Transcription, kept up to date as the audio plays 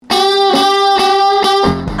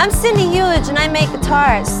I'm Cindy Hewledge and I make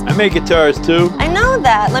guitars. I make guitars too. I know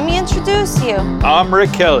that. Let me introduce you. I'm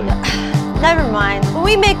Rick Kelly. Never mind. But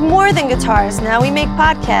we make more than guitars now. We make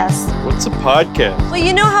podcasts. What's a podcast? Well,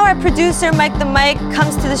 you know how our producer, Mike the Mike,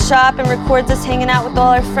 comes to the shop and records us hanging out with all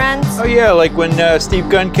our friends? Oh yeah, like when Steve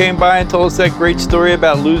Gunn came by and told us that great story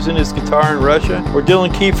about losing his guitar in Russia? Or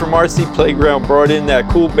Dylan Keefe from RC Playground brought in that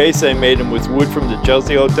cool bass I made him with wood from the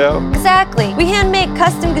Chelsea Hotel? Exactly. We hand make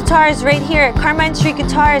custom guitars right here at Carmine Street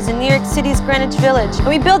Guitars in New York City's Greenwich Village. And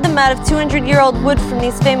we build them out of 200-year-old wood from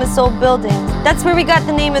these famous old buildings. That's where we got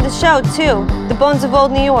the name of the show, too. The Bones of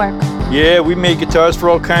Old New York. Yeah, we make guitars for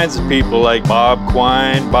all kinds of people like Bob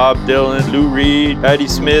Quine, Bob Dylan, Lou Reed, Patti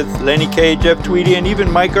Smith, Lenny Kaye, Jeff Tweedy, and even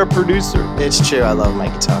Mike, our producer. It's true, I love my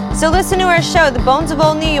guitar. So listen to our show, The Bones of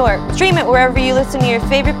Old New York. Stream it wherever you listen to your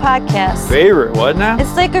favorite podcast. Favorite, what now?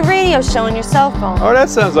 It's like a radio show on your cell phone. Oh, that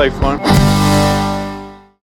sounds like fun.